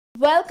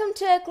Welcome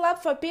to a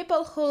club for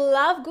people who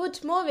love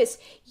good movies.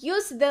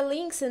 Use the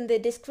links in the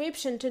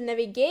description to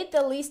navigate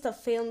the list of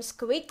films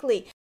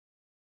quickly.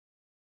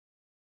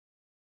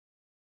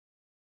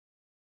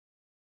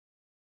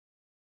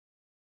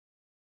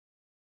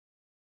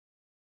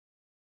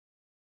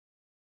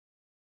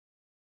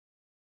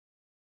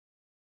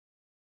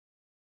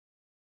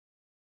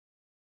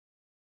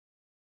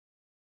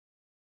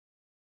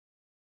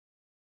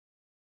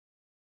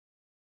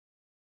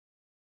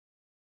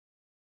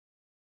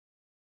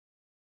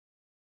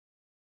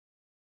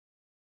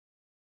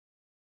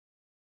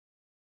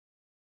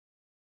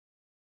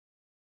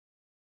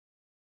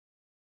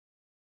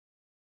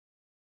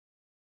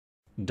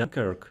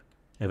 Dunkirk.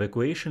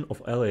 Evacuation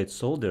of Allied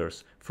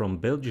soldiers from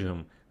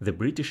Belgium, the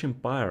British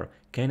Empire,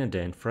 Canada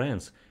and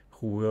France,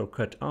 who were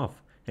cut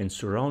off and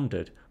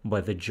surrounded by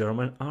the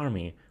German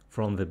army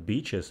from the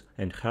beaches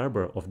and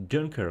harbor of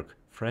Dunkirk,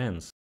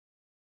 France.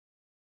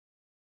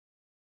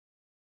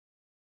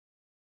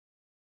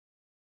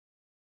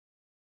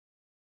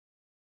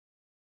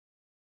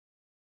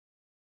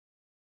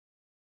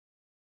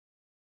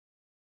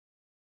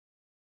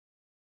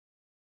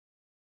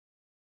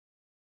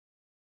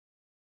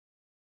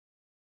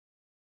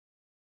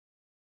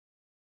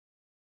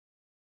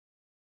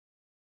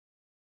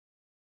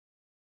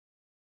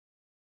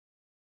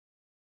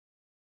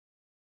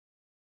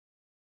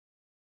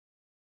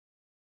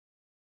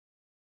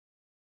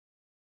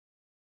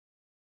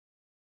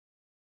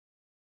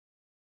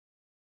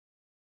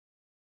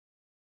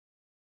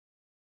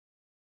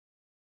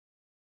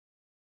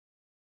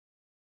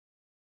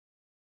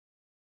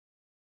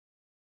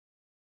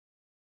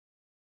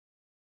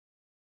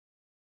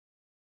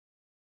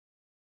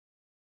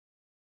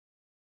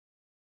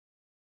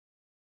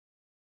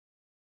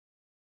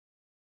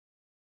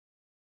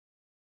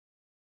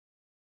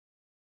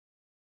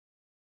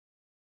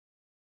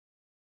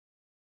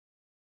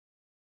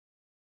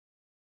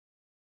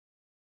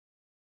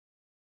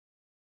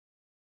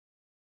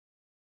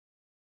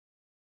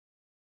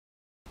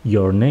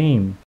 Your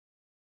name.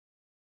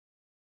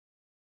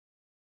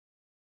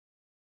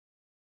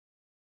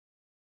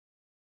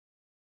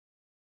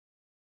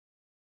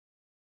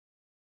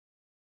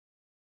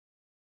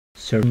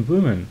 Certain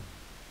women.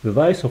 The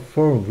lives of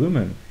four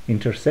women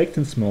intersect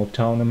in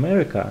small-town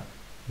America,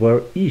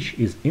 where each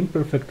is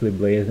imperfectly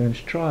blazoned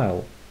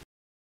trial.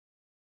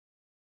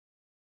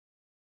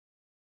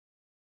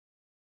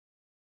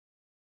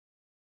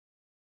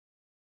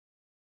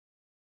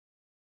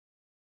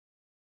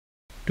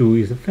 Two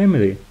is a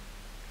family.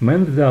 A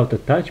man without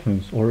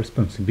attachments or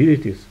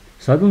responsibilities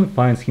suddenly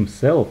finds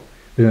himself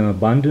with an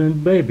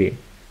abandoned baby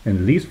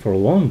and leaves for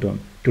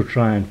London to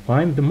try and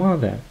find the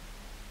mother.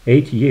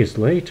 8 years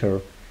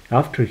later,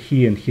 after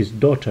he and his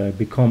daughter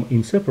become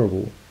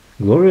inseparable,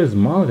 Gloria's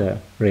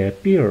mother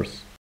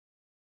reappears.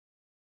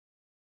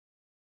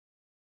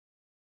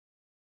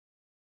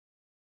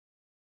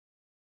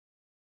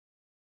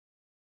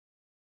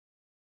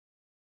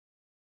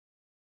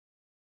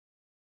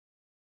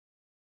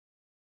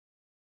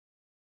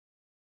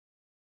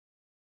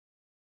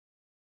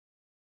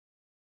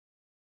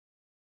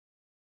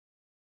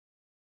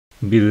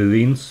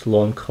 Lynns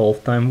Long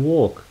Halftime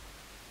Walk.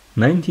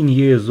 19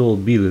 years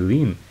old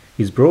Lynn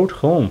is brought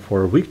home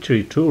for a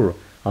victory tour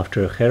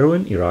after a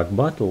harrowing Iraq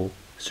battle.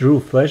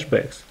 Through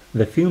flashbacks,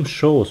 the film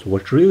shows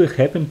what really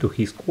happened to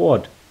his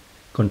squad,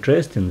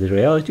 contrasting the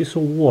realities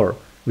of war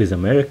with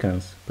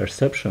Americans'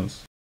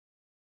 perceptions.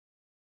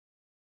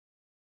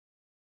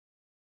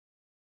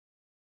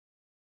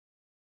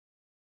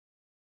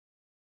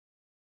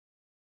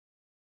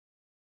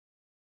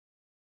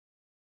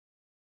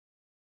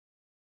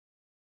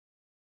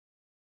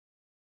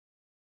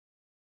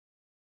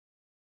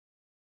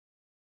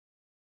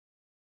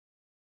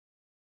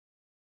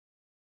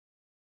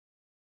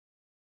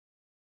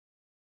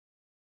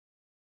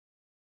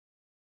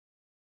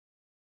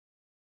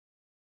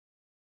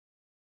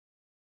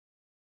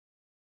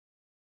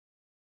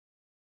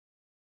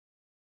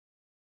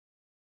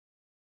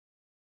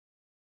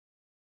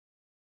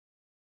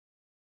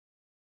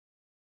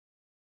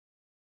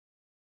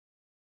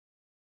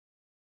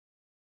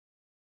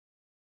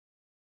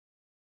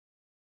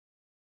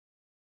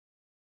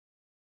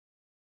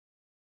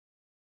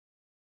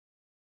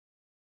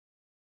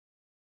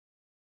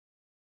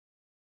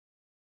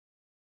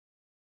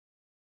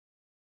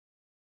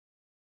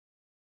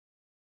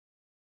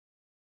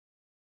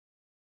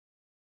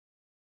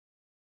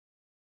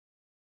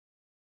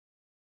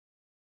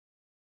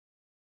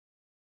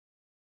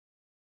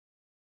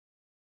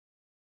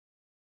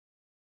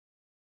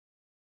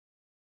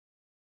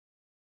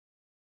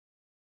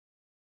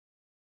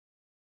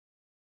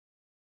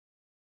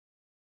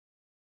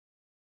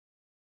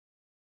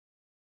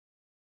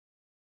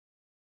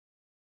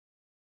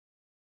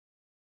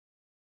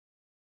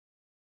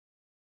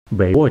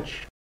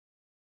 Watch.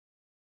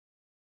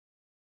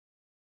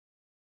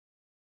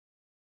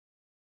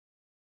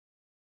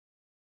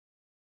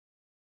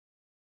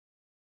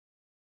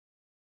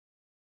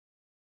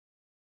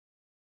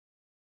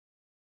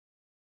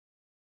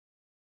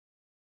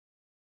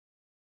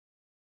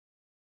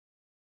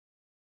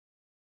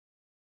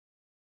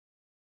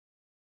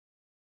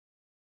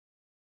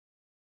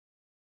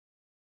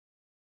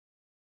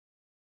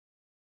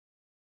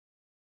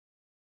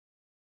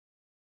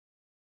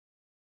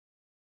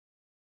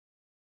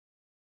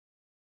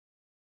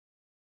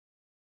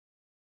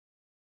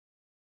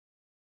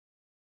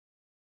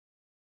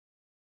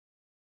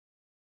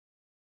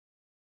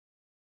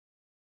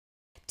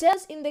 Tell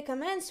us in the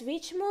comments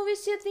which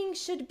movies you think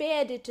should be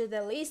added to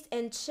the list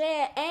and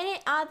share any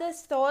other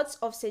thoughts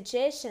or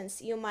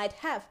suggestions you might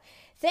have.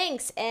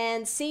 Thanks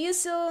and see you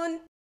soon!